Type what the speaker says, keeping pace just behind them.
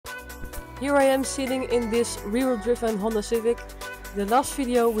Here I am sitting in this rear driven Honda Civic. The last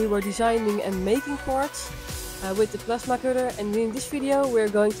video we were designing and making parts with the plasma cutter, and in this video we're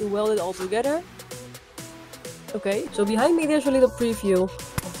going to weld it all together. Okay, so behind me there's a little preview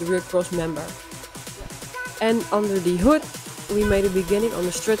of the rear cross member. And under the hood we made a beginning on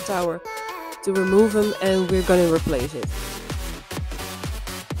the strut tower to remove them, and we're going to replace it.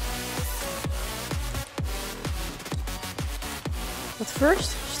 But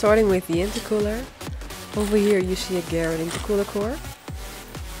first, starting with the intercooler. Over here you see a Garrett intercooler core.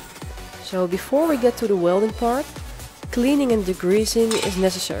 So before we get to the welding part, cleaning and degreasing is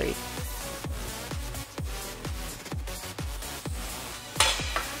necessary.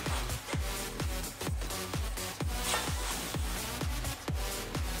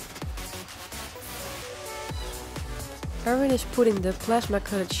 Erwin is putting the plasma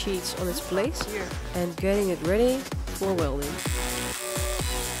cutted sheets on its place and getting it ready for welding.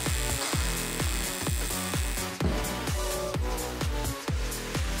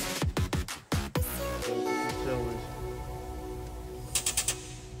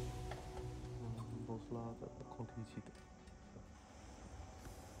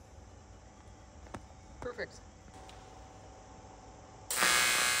 Perfect.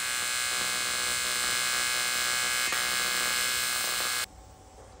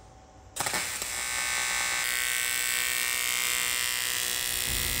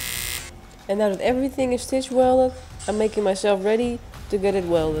 And now that everything is stitch welded, I'm making myself ready to get it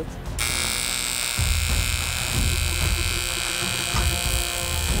welded.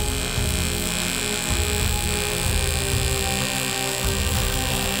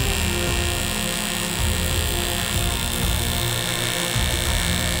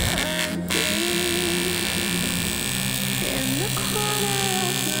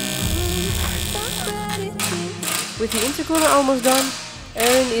 With the intercooler almost done,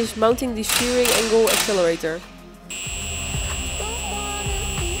 Erwin is mounting the steering angle accelerator.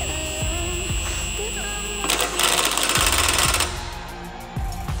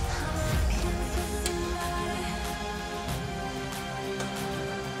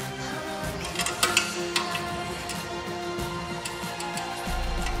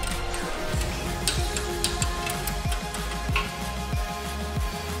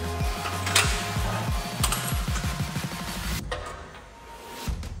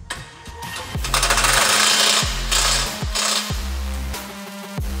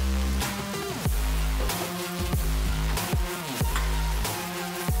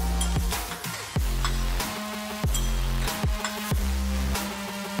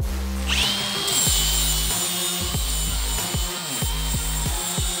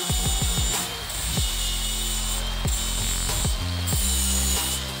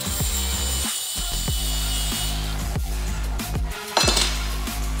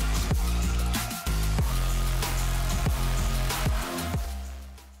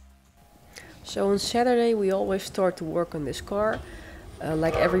 So on Saturday we always start to work on this car,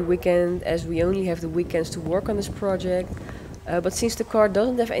 like every weekend, as we only have the weekends to work on this project. But since the car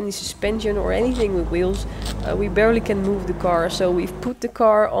doesn't have any suspension or anything with wheels, we barely can move the car. So we've put the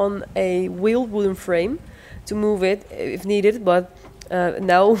car on a wheeled wooden frame to move it if needed, but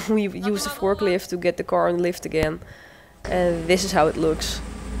now we use the forklift to get the car on the lift again. And this is how it looks.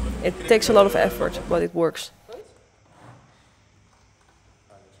 It takes a lot of effort, but it works.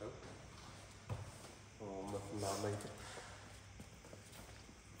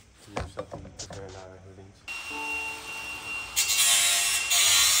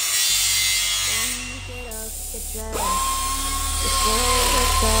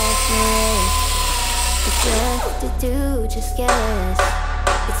 Just guess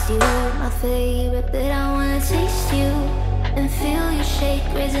it's you, my favorite, but I wanna taste you and feel you shake,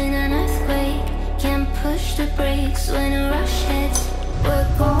 raising an earthquake. Can't push the brakes when a rush hits. We're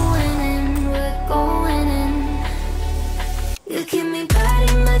going in, we're going in. You keep me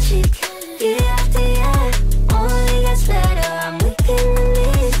biting my cheek, year after year. Only gets better, I'm weak in the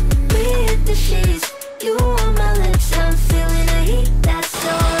knees. We hit the sheets, you on my lips, I'm feeling the heat that's so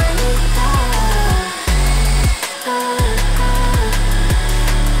running high.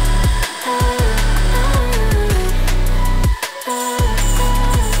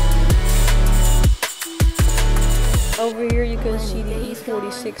 Over here you can see the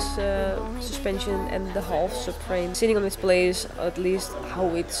E46 suspension and the half subframe sitting on its place, at least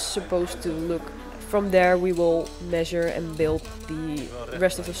how it's supposed to look. From there we will measure and build the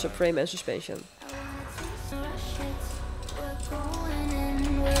rest of the subframe and suspension.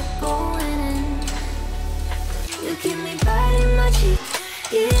 You keep me biting my cheek,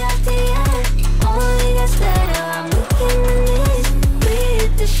 year after year. Only gets better, I'm weak in the knees. We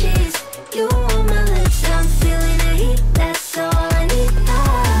hit the sheets, you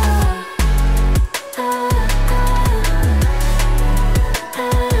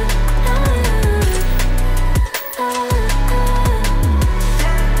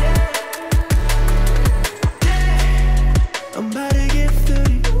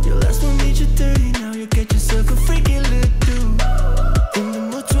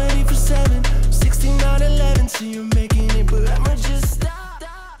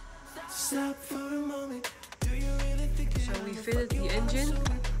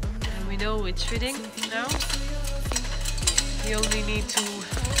know it's fitting now. We only need to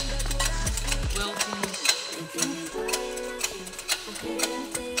weld these.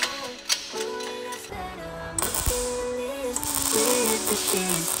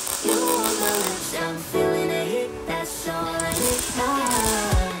 I'm feeling the heat, that's all I need.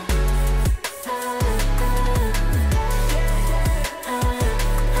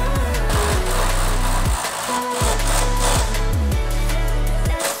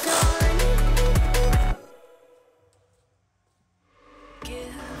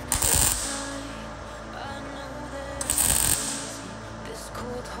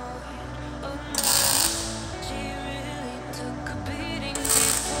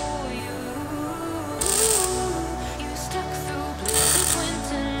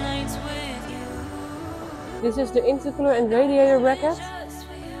 This is the intercooler and radiator bracket,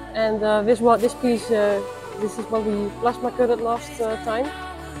 and this is what we plasma cut it last time.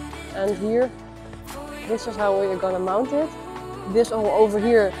 And here, this is how we're gonna mount it. This all over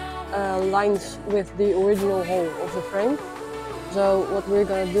here lines with the original hole of the frame. So what we're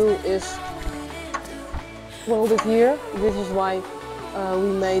gonna do is weld it here. This is why we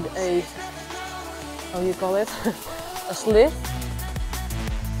made a, how you call it, a slit,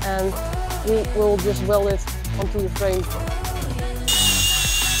 and we will just weld it onto the frame.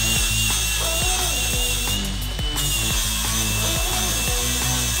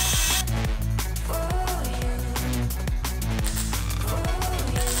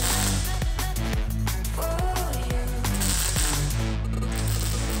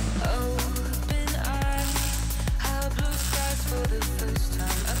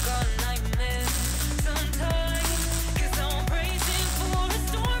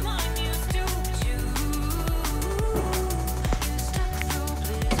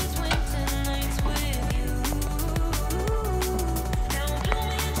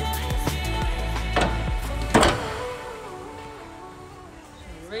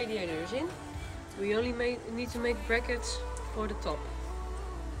 Radiators in. We only need to make brackets for the top.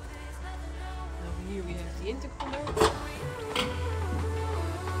 Over here we have the intercooler.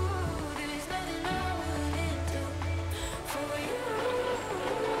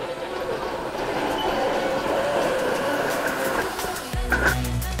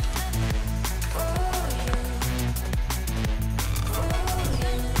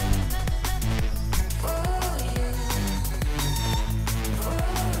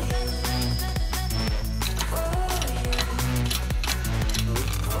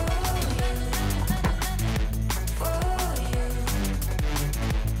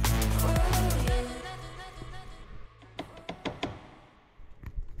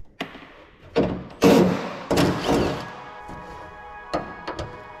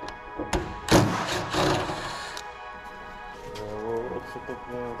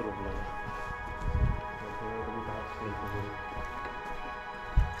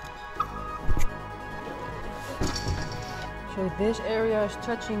 So this area is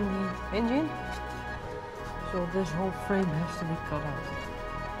touching the engine, so this whole frame has to be cut out.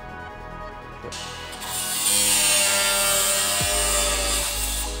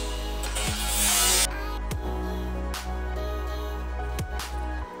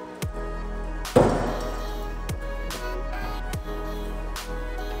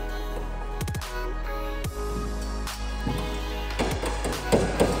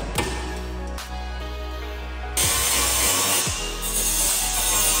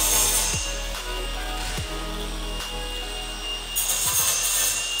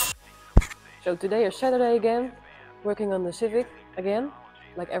 So today is Saturday again, working on the Civic again,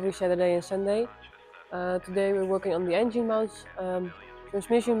 like every Saturday and Sunday. Today we're working on the engine mounts,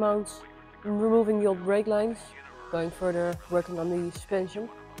 transmission mounts, removing the old brake lines, going further working on the suspension.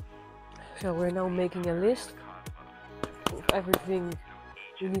 So we're now making a list of everything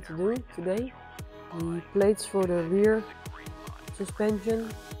we need to do today. The plates for the rear suspension.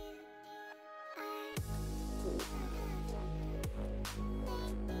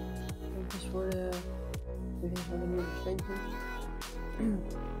 For the new suspension.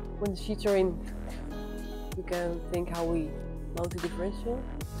 When the sheets are in, you can think how we mount the differential.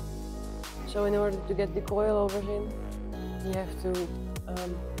 So in order to get the coilovers in, we have to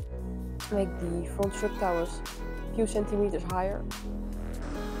make the front strut towers a few centimeters higher.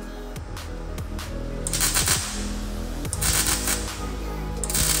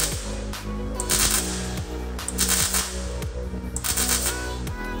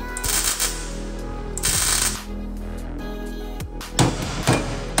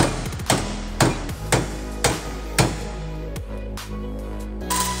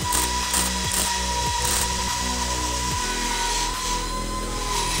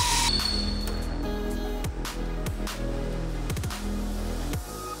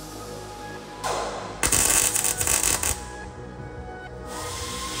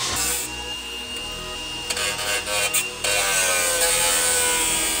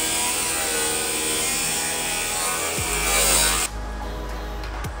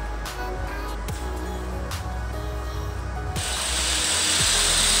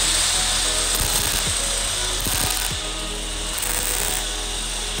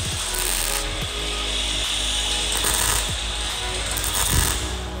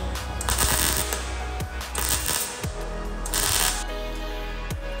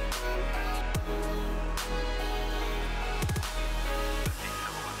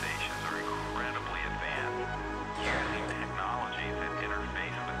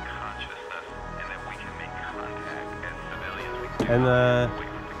 En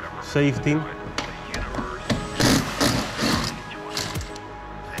 17.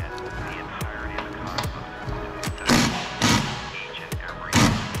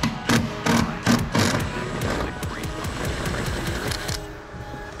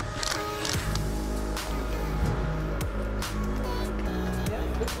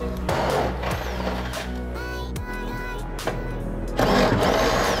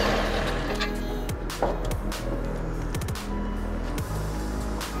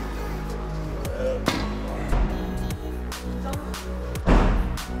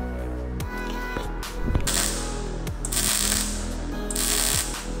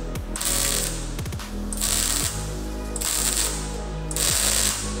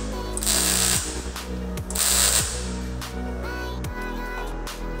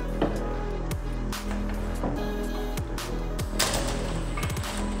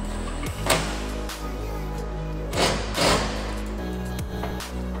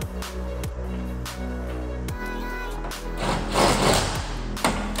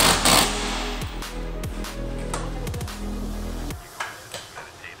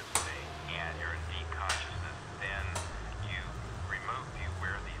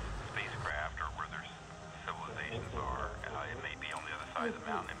 Of the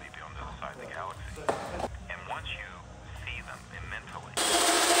mountain, it may be on the other side of the galaxy. And once you see them mentally, when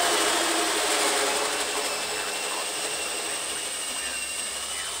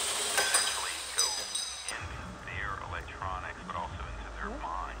you essentially go into their electronics, but also into their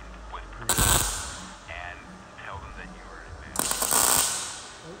mind with permission, and tell them that you are advanced.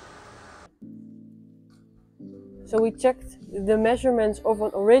 So we checked the measurements of an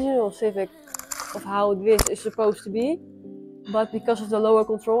original Civic of how this is supposed to be. But because of the lower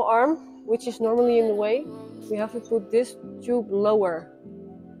control arm, which is normally in the way, we have to put this tube lower.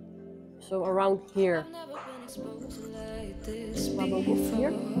 So around here.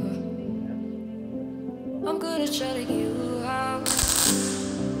 Here. I'm good at shutting you out.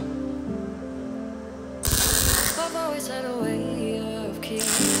 I've always had a way of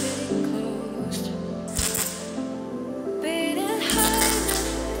keeping closed. Beating high,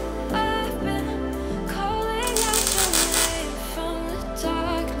 I've been calling out your name from the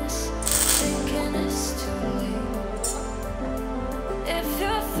darkness, thinking it's too late. If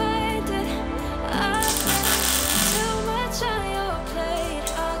you're finding I've been too much on your plate,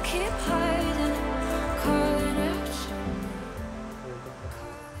 I'll keep hiding, calling out.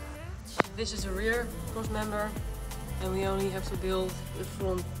 This is the rear cross member, and we only have to build the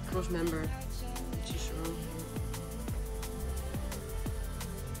front cross member, which is around here.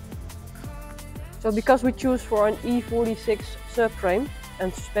 So because we choose for an E46 subframe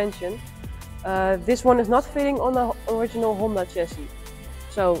and suspension, this one is not fitting on the original Honda chassis.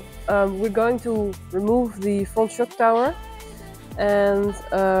 So we're going to remove the front shock tower and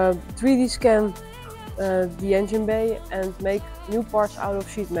 3D scan the engine bay and make new parts out of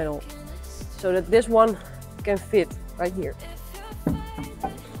sheet metal, so that this one can fit right here.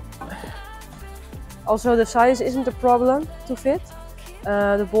 Also, the size isn't a problem to fit.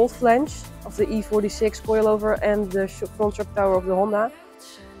 The bolt flange of the E46 coilover and the front shock tower of the Honda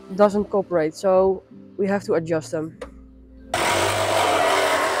doesn't cooperate, so we have to adjust them.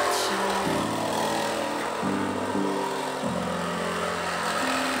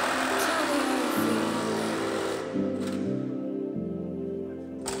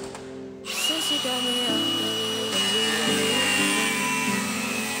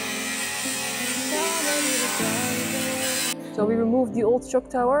 So we removed the old shock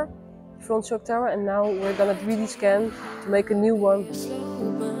tower, the front shock tower, and now we're gonna 3D scan to make a new one.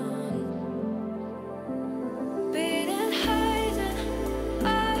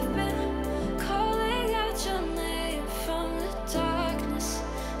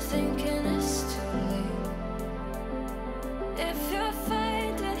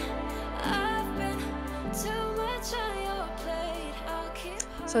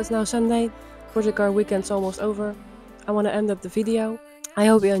 So it's now Sunday, project car weekend's almost over. I want to end up the video. I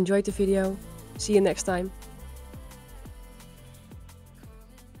hope you enjoyed the video. See you next time.